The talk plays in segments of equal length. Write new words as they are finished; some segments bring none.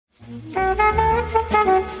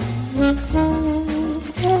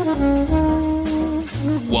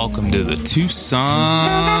Welcome to the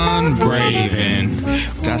Tucson Raven.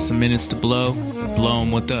 Got some minutes to blow? Blow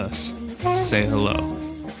them with us. Say hello.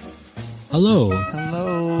 Hello.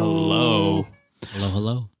 Hello.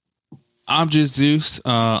 Hello. I'm just Zeus.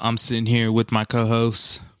 I'm sitting here with my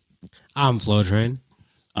co-hosts. I'm Flow Train.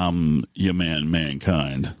 I'm your man,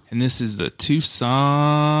 Mankind. And this is the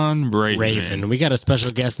Tucson Raven. We got a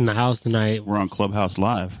special guest in the house tonight. We're on Clubhouse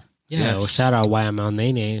Live. Yeah, Yes. well, shout out YML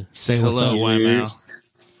Nene. Say What's hello, up? YML.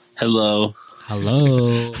 Hello.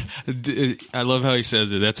 Hello. I love how he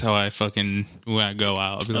says it. That's how I fucking, when I go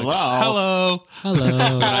out, I'll be like, Hello. hello.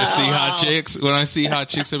 Hello. When I see hot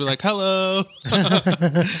chicks, I'll be like, hello.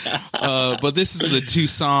 But this is the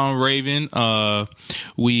Tucson Raven.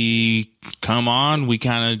 We come on, we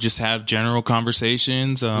kind of just have general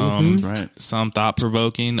conversations. Right. Some thought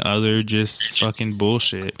provoking, other just fucking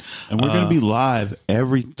bullshit. And we're going to be live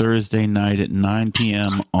every Thursday night at 9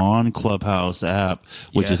 p.m. on Clubhouse app,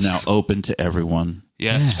 which is now Yes. open to everyone.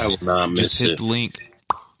 Yes. I will not miss Just hit it. the link.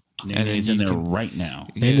 Nene's then in you there can- right now.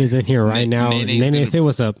 Nene's in here right now. Nene's Nene, gonna- say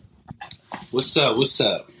what's up. What's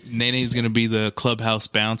up? Nene's going to be the clubhouse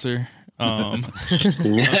bouncer.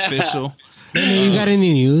 Official. Nene, you got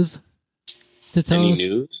any news to tell Any us?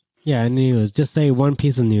 news? Yeah, any news. Just say one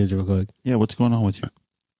piece of news real quick. Yeah, what's going on with you?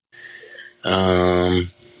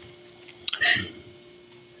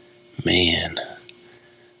 Man,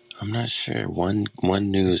 I'm not sure. One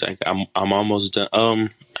news. I'm almost done.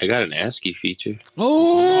 I got an ASCII feature.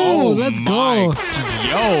 Oh, let's go.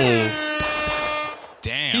 Yo.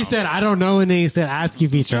 Damn. He said, I don't know, and then he said, ask you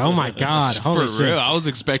feature. Oh my God. Holy For shit. real, I was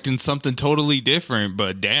expecting something totally different,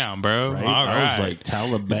 but damn, bro. Right? All I right. was like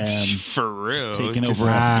Taliban For real. taking Just- over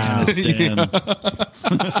Wow. Afghanistan.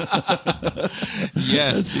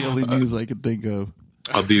 Yes. That's the only news I could think of.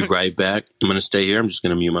 I'll be right back. I'm gonna stay here. I'm just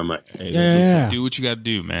gonna mute my mic. Hey, Yeah. Do what you got to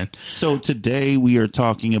do, man. So today we are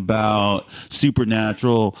talking about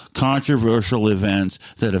supernatural, controversial events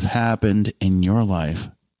that have happened in your life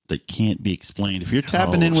that can't be explained. If you're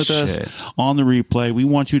tapping in with shit. us on the replay, we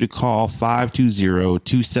want you to call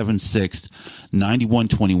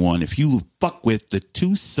 520-276-9121 if you fuck with the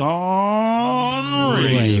Tucson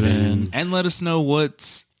Raven. And let us know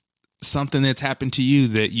what's something that's happened to you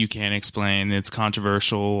that you can't explain, that's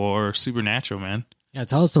controversial or supernatural, man. Yeah,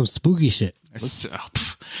 tell us some spooky shit.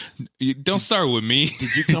 Don't start with me.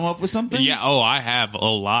 Did you come up with something? Yeah, I have a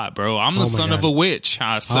lot, bro. I'm the Oh my son of God. a witch. So,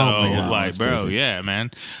 Oh my God. like, That's bro, crazy. yeah,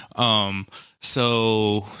 man.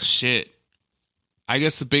 So, shit. I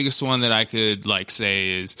guess the biggest one that I could, like,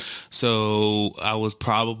 say is, so I was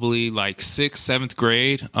probably, like, 6th, 7th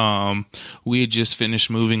grade. We had just finished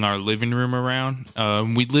moving our living room around.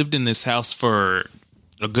 We lived in this house for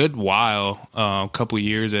a good while, a couple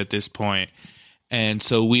years at this point. And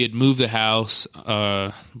so we had moved the house,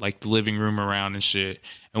 like the living room around and shit.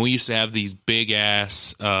 And we used to have these big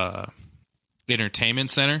ass entertainment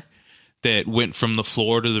center that went from the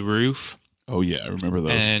floor to the roof. Oh yeah, I remember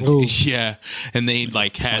those. And Ooh. yeah, and they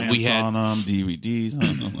like we had on them, DVDs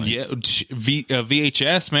on them. Like, yeah,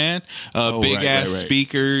 VHS, man. Big right, ass right.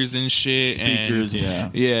 speakers and shit. Speakers,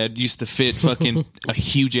 and, yeah. It used to fit fucking a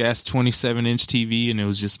huge ass 27-inch TV, and it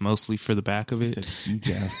was just mostly for the back of it. huge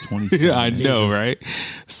ass 27. Yeah, I know, right?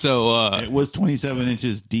 So, It was 27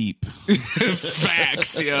 inches deep.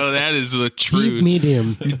 facts, yo, that is the Deep truth.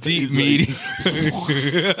 medium. Deep medium. Deep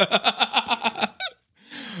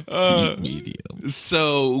medium.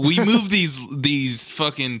 So we moved these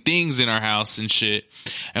fucking things in our house and shit,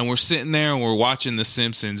 and we're sitting there and we're watching The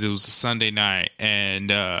Simpsons. It was a Sunday night, and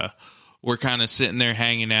we're kind of sitting there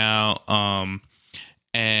hanging out.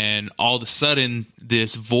 And all of a sudden,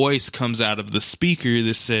 this voice comes out of the speaker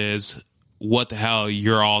that says, "What the hell?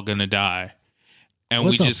 You're all gonna die." And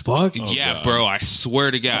What we the just, fuck? yeah, God. bro, I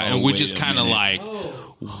swear to God. Oh, And we wait just a kind of minute.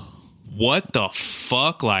 like, what the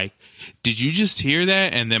fuck? Like, did you just hear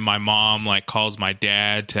that? And then my mom like calls my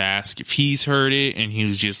dad to ask if he's heard it. And he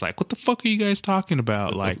was just like, what the fuck are you guys talking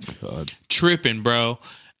about? Like, God. tripping, bro.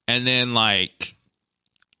 And then like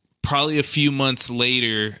probably a few months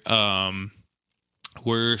later,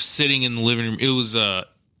 we're sitting in the living room. It was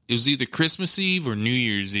either Christmas Eve or New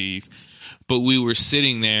Year's Eve. But we were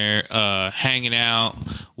sitting there hanging out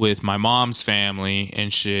with my mom's family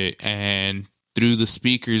and shit, and through the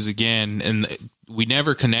speakers again, and we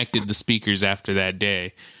never connected the speakers after that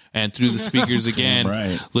day. And through the speakers again,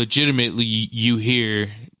 Right. legitimately you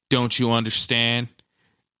hear, "Don't you understand?"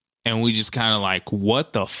 And we just kind of like,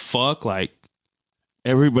 what the fuck? Like,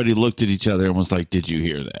 Everybody looked at each other and was like, did you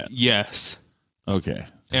hear that? yes. Okay.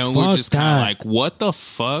 And we're Fuck just kind of that. like, what the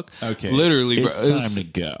fuck? Okay. Literally, bro. It's time to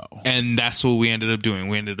go. And that's what we ended up doing.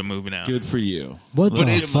 We ended up moving out. Good for you. What the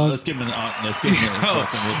Let's fuck? give them let's give them Yo,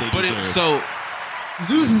 what they but deserve. so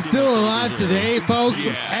Zeus is still alive today, folks.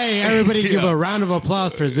 Hey, everybody give a round of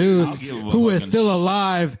applause for Zeus, give him a who is fucking still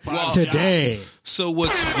alive today. So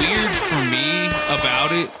what's weird for me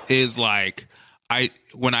about it is like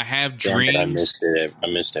when I have Damn it, I dreams, missed it. I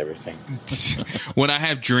missed everything. when I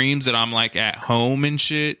have dreams that I'm like at home and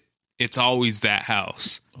shit, it's always that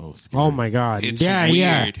house. Oh my god. It's Yeah, weird.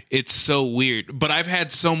 yeah. It's so weird. But I've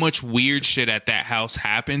had so much weird shit at that house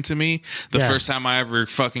happen to me. The Yeah. first time I ever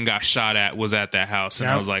fucking got shot at was at that house, and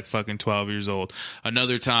I Yep. was like fucking 12 years old.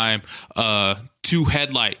 Another time, 2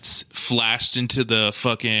 headlights flashed into the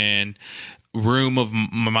fucking room of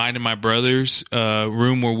mine and my brother's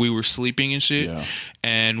room where we were sleeping and shit. Yeah.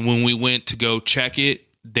 And when we went to go check it,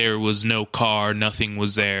 there was no car, nothing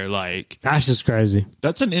was there. Like, That's just crazy.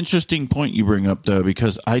 That's an interesting point you bring up, though,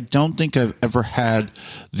 because I don't think I've ever had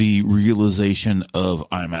the realization of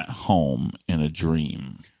I'm at home in a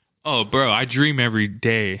dream. oh, bro, I dream every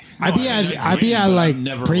day. I be at like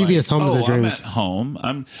previous homes and I'm dreams. at home.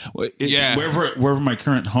 Yeah. Wherever my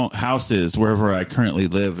current house is, wherever I currently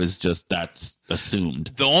live, is just that's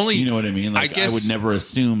assumed. The only, You know what I mean? Like, I guess, I would never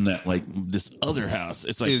assume that like this other house.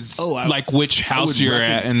 It's like is I, like which I would house you're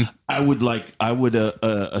at, and I would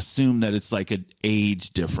assume that it's like an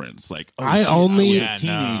age difference. Like I shit, only- I was a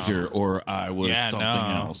teenager or I was Yeah, something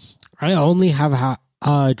no. else. I only have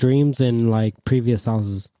dreams in like previous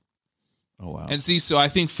houses. Oh wow! and see, so I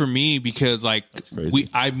think for me, because like crazy.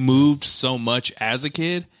 I moved so much as a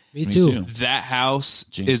kid, Me Me too. too. that house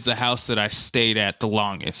Jinx. is the house that I stayed at the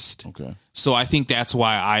longest. Okay, So I think that's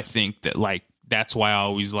why I think that like that's why I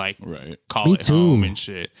always like right. call Me it too. home and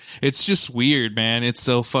shit. It's just weird, man. It's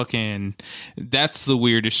so fucking. That's the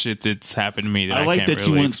weirdest shit that's happened to me. That I like can't that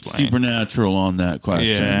really you went explain. supernatural on that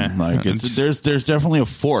question. Yeah. Like It's- there's definitely a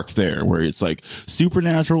fork there where it's like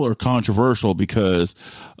supernatural or controversial, because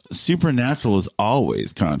supernatural is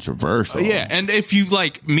always controversial. Yeah, and if you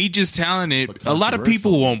like me just telling it, a lot of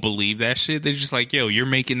people won't believe that shit. They're just like, "Yo, you're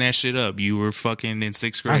making that shit up. You were fucking in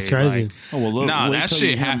 6th grade." That's crazy. Like, Oh well, look, nah, wait that till shit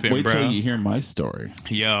you hear- happened, Wait bro. till you hear my story.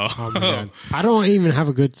 Yo, Oh my god. I don't even have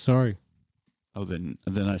a good story. Oh, then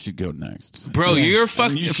I should go next. bro, you're a I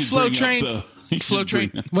fucking mean, you should flow bring up train. you should Flow train.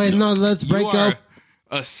 bring- Wait, no, let's break you are up.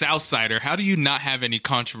 a Southsider. How do you not have any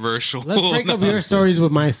controversial? Let's break up your stories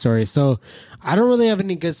with my story. So I don't really have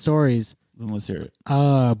any good stories. Then let's hear it.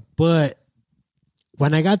 But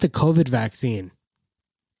when I got the COVID vaccine,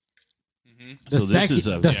 the So this is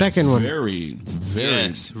a second one. very, very.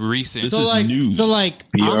 Yes, recent. This So is like, news.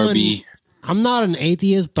 BRB. I'm not an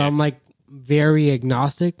atheist, but I'm like very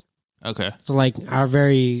agnostic. Okay. So like, I'm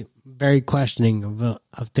very, very questioning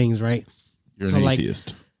of things, right? You're so an like-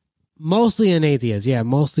 atheist. Mostly an atheist, yeah.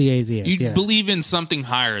 Mostly atheist, You yeah. believe in something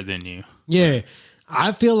higher than you. Yeah,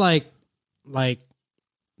 I feel like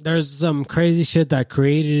there's some crazy shit that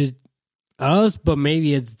created us, but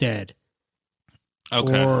maybe it's dead,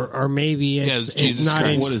 Okay. or maybe it's, Yeah, it's it's Jesus not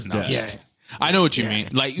Christ. in. What is death? Yeah, I know what you mean.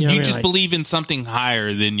 Like You know what I you mean? just Like- believe in something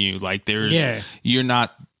higher than you. Like there's Yeah. you're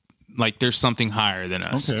not like there's something higher than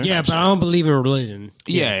us. Okay. yeah, but I don't believe in religion.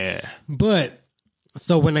 Yeah. But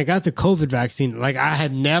so when I got the COVID vaccine, like I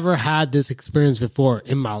had never had this experience before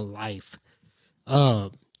in my life.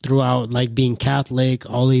 Throughout like being Catholic,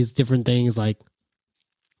 all these different things, like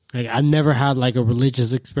I never had like a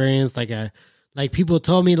religious experience. Like people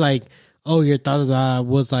told me like, oh, your thoughts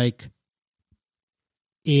was like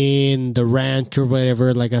in the ranch or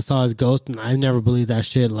whatever. Like I saw his ghost, and I never believed that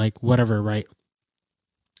shit. Like whatever, right?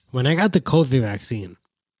 When I got the COVID vaccine,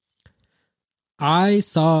 I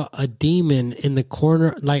saw a demon in the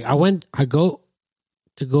corner. Like I go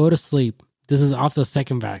to sleep. This is off the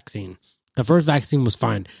second vaccine. The first vaccine was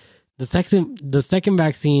fine. The second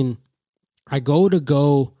vaccine, I go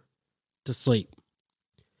to sleep,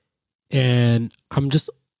 and I'm just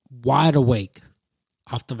wide awake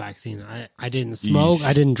off the vaccine. I didn't smoke. Yeesh.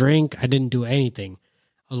 I didn't drink. I didn't do anything.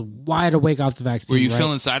 I was wide awake off the vaccine. Were you right?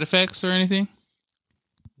 feeling side effects or anything?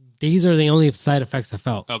 These are the only side effects I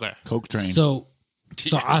felt. Okay. Coke train. So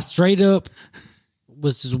I straight up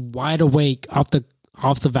was just wide awake off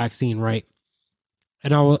the vaccine, right?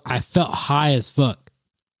 And I felt high as fuck.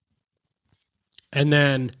 And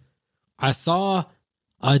then I saw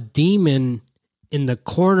a demon in the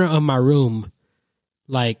corner of my room,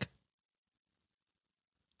 like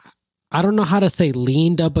I don't know how to say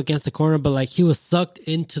leaned up against the corner, but like he was sucked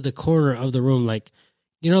into the corner of the room, like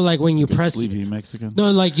like when you press Sleepy Mexican.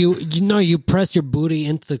 no, like you press your booty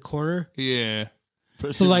into the corner. Yeah.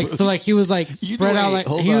 So like he was like spread out like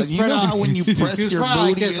he was spread out. How when you press your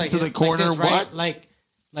booty into the corner, what? Like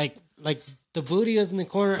the booty is in the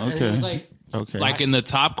corner, and it was like. Okay. Like in the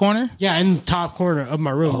top corner? Yeah, in the top corner of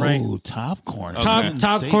my room, right? Oh, top corner. Top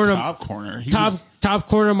corner. Top corner. Top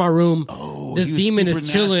corner of my room. Oh, this demon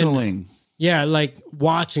is chilling. Yeah, like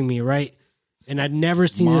watching me, right? And I'd never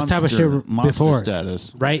seen this type of shit before.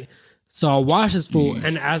 Status. Right? So I watch this fool,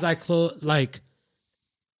 and as I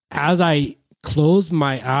close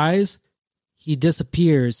my eyes, he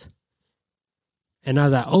disappears. And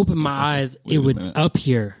as I open my eyes, it would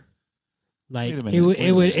appear. Like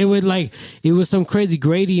it would like it was some crazy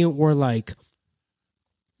gradient where like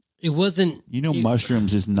it wasn't.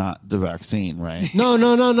 Mushrooms is not the vaccine, right? No.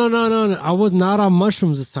 I was not on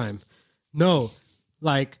mushrooms this time. No,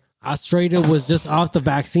 like I straight up was just off the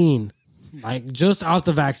vaccine,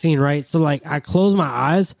 right? So like I closed my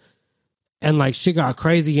eyes, and like shit got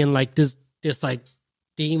crazy, and like this like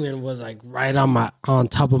demon was like right on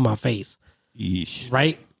top of my face, Yeesh.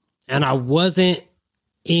 Right, and I wasn't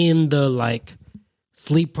in the like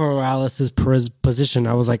sleep paralysis position.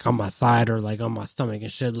 I was like on my side or like on my stomach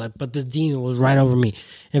and shit, like, but the demon was right over me,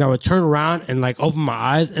 and I would turn around and like open my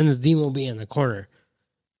eyes, and this demon would be in the corner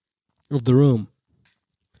of the room,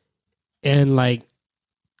 and like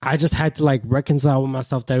I just had to like reconcile with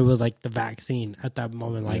myself that it was like the vaccine at that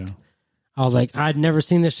moment. Like I was like, I'd never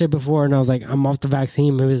seen this shit before, and I was like, I'm off the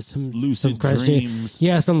vaccine. Maybe it's some lucid dreams.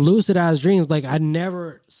 Yeah, some lucid ass dreams. Like I'd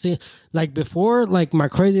never seen like before. Like my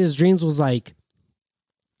craziest dreams was like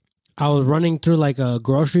I was running through like a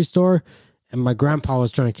grocery store, and my grandpa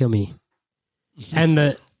was trying to kill me,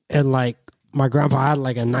 and like my grandpa had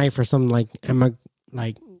like a knife or something like, and my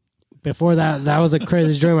like before that was the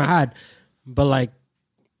craziest dream I had, but like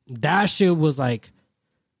that shit was like.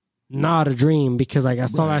 Not a dream because like I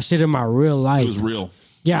saw that shit in my real life. It was real.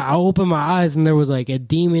 Yeah, I opened my eyes and there was like a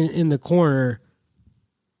demon in the corner,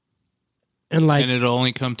 and it'll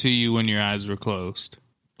only come to you when your eyes were closed,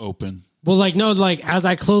 open. Well, like no, like as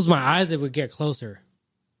I closed my eyes, it would get closer.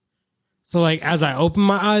 So like as I opened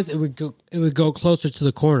my eyes, it would go closer to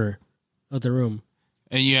the corner of the room.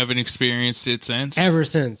 And you haven't experienced it since? Ever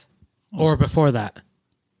since, or before that.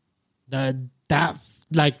 That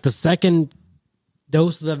like the second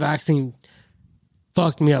dose of the vaccine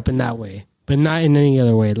fucked me up in that way, but not in any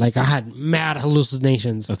other way. Like I had mad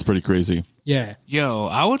hallucinations. That's pretty crazy. Yeah. Yo,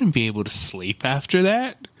 I wouldn't be able to sleep after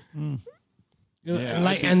that. Yeah,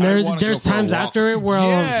 like, and there's times after it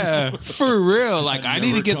where for real. Like I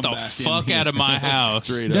need to get the fuck out of my house.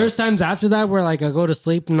 There's times after that where like I go to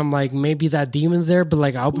sleep and I'm like maybe that demon's there, but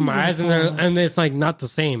like I open my eyes and it's like not the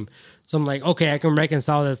same. So I'm like, okay, I can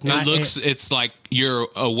reconcile this. It's like you're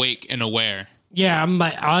awake and aware. Yeah, I'm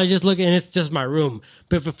like, I just look and it's just my room.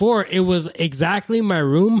 But before, it was exactly my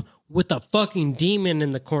room with a fucking demon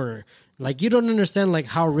in the corner. Like, you don't understand, like,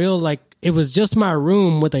 how real, like, it was just my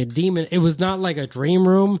room with a demon. It was not like a dream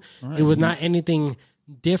room. Right. It was not anything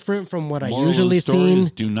different from what I usually seen.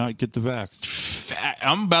 Do not get the vax.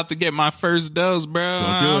 I'm about to get my first dose, bro.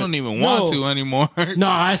 I don't even want to anymore. No,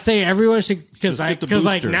 I say everyone should, because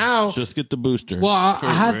like now. Just get the booster. Well,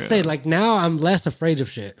 I have to say, like, now I'm less afraid of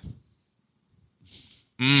shit.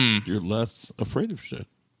 You're less afraid of shit.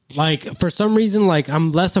 Like, for some reason, like,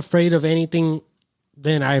 I'm less afraid of anything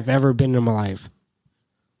than I've ever been in my life.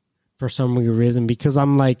 For some weird reason, because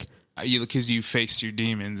I'm like... Because you face your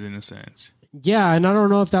demons, in a sense. Yeah, and I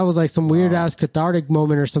don't know if that was, like, some weird-ass cathartic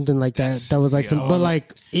moment or something like that. That was, like, some... But,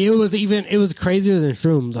 like, it was crazier than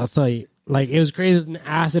shrooms, I'll tell you. Like, it was crazier than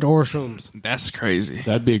acid or shrooms. That's crazy.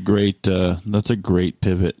 That'd be a great... that's a great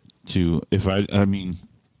pivot to... I mean...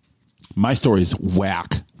 My story's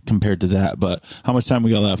whack compared to that, but how much time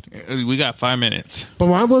we got left? We got 5 minutes. But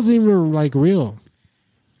mine wasn't even like real.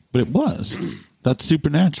 But it was. That's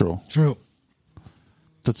supernatural. True.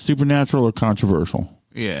 That's supernatural or controversial.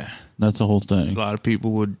 Yeah. That's the whole thing. A lot of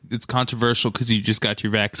people would... It's controversial because you just got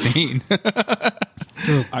your vaccine.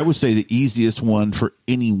 True. I would say the easiest one for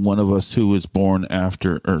any one of us who was born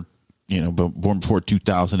after... or born before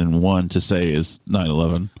 2001 to say is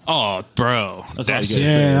 9/11. Oh, bro, that's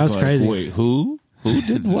crazy. Wait, who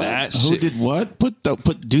did what? Who did what?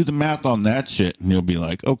 Do the math on that shit, and you'll be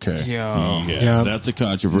like, okay, yeah, that's a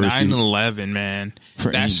controversy. 9/11, man,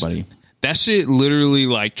 for anybody. That shit literally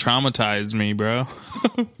like traumatized me, bro.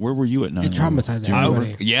 Where were you at 9/11? It traumatized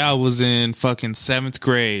everybody. I was in fucking 7th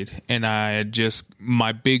grade, and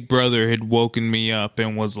my big brother had woken me up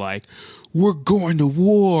and was like, we're going to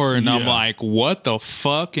war. And I'm like, what the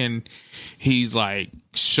fuck? And he's like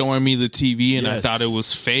showing me the TV, and I thought it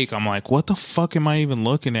was fake. I'm like, what the fuck am I even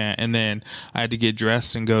looking at? And then I had to get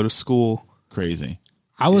dressed and go to school. Crazy.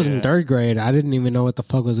 I was in third grade. I didn't even know what the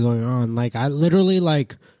fuck was going on. Like, I literally,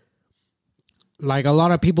 like a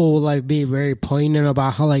lot of people will, like, be very poignant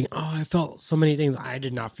about how, like, oh, I felt so many things. I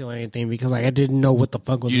did not feel anything because, like, I didn't know what the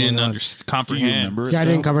fuck was going on. Do you comprehend. remember it? Yeah, I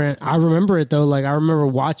didn't comprehend. I remember it, though. Like, I remember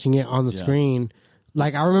watching it on the screen.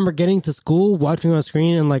 Like, I remember getting to school, watching on the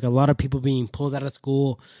screen, and, like, a lot of people being pulled out of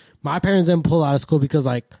school. My parents didn't pull out of school because,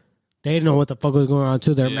 like, they didn't know what the fuck was going on,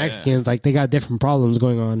 too. They're Mexicans. Like, they got different problems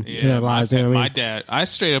going on in their lives. You know what I mean? My dad, I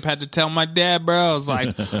straight up had to tell my dad, bro. I was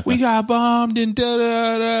like, we got bombed and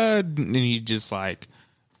da-da-da. And he just like,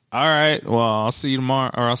 all right, well, I'll see you tomorrow,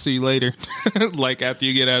 or I'll see you later. Like, after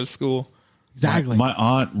you get out of school. Exactly. My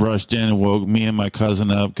aunt rushed in and woke me and my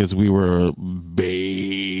cousin up because we were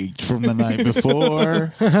baked from the night before.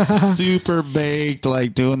 Super baked,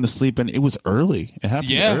 like doing the sleeping. It was early. It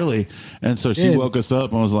happened early. And so she woke us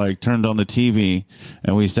up and was like, turned on the TV.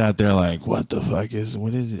 And we sat there like, what the fuck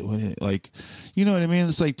what is it? Like, you know what I mean?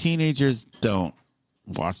 It's like teenagers don't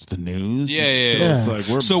watch the news. Yeah. It's like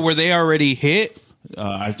So were they already hit?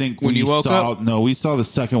 I think when you woke up? No, we saw the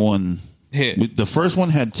second one hit. The first one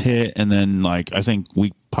had hit, and then like I think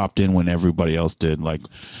we popped in when everybody else did, like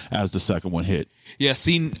as the second one hit. Yeah,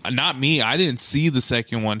 see, not me. I didn't see the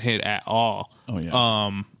second one hit at all. Oh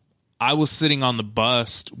yeah. I was sitting on the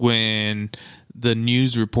bus when the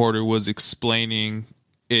news reporter was explaining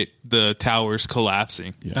the towers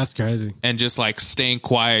collapsing. Yeah. That's crazy. And just like staying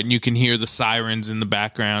quiet, and you can hear the sirens in the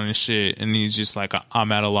background and shit. And he's just like,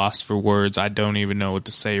 I'm at a loss for words. I don't even know what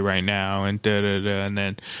to say right now. And and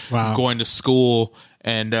then going to school,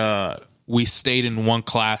 and we stayed in one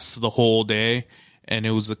class the whole day, and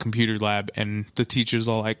it was the computer lab, and the teachers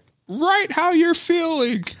all like, write how you're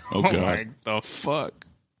feeling. Oh God. Like, the fuck.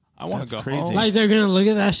 I want to go crazy. home. Like, they're going to look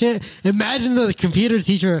at that shit. Imagine the computer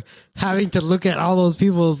teacher having to look at all those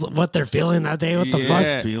people's, what they're feeling that day. What the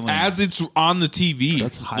fuck? Feeling. As it's on the TV.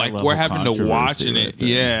 That's high like, level we're having to watch controversy it. right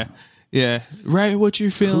there. Yeah. Right, what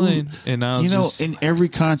you're feeling. And I was just, in every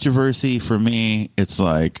controversy for me, it's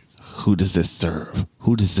like, who does this serve?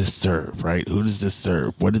 Who does this serve, right? Who does this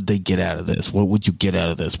serve? What did they get out of this? What would you get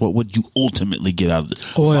out of this? What would you ultimately get out of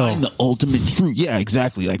this? Oil. Find the ultimate truth. Yeah,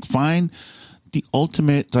 exactly. Like, find the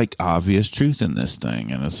ultimate, like, obvious truth in this thing.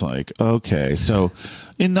 And it's like, okay, so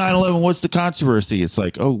in 9/11, what's the controversy? It's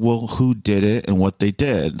like, oh, well, who did it and what they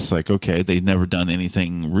did? It's like, okay, they've never done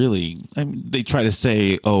anything really. I mean, they try to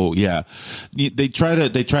say, oh yeah, they try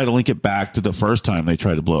to link it back to the first time they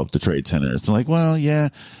tried to blow up the Trade Center. It's like, well, yeah,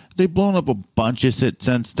 they've blown up a bunch of shit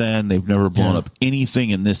since then. They've never blown up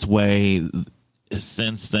anything in this way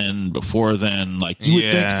since then, before then. Like, you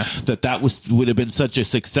would think that would have been such a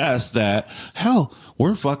success that, hell,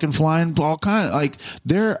 we're fucking flying all kinds. Like,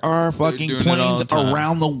 there are fucking planes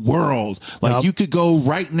around the world. Like, you could go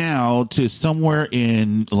right now to somewhere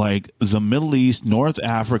in, like, the Middle East, North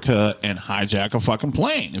Africa, and hijack a fucking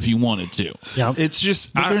plane if you wanted to. Yep. it's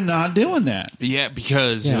just, But they're not doing that. yeah,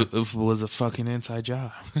 because it was a fucking inside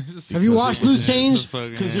job. Have you watched Loose Change?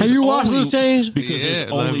 Have you watched Loose Change? Because Yeah,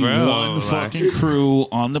 there's only bro, one like- fucking crew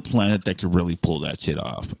on the planet that could really pull that shit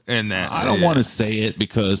off. And that, I don't want to say it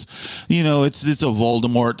because, you know, it's a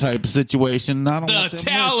Voldemort type situation. I don't the want them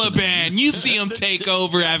Taliban. You see them take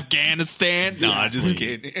over Afghanistan? No, I'm just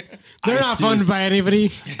kidding. They're not funded by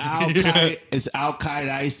anybody. It's Al Qaeda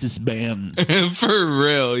ISIS band For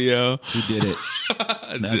real, yo. who did it.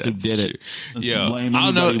 That's who did it. Let's Yo, blame I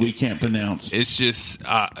don't anybody know. we can't pronounce. It's just,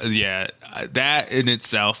 that in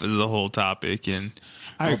itself is a whole topic, and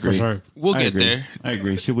I agree. For sure. we'll I get agree. there. I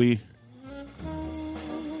agree. Should we?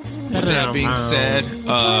 With that being said,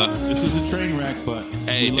 This is a train wreck, but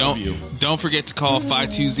hey, we love you. don't forget to call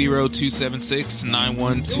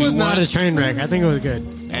 520-276-9121. It was not a train wreck. I think it was good.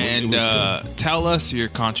 And tell us your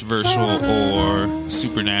controversial or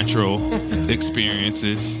supernatural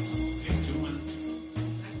experiences.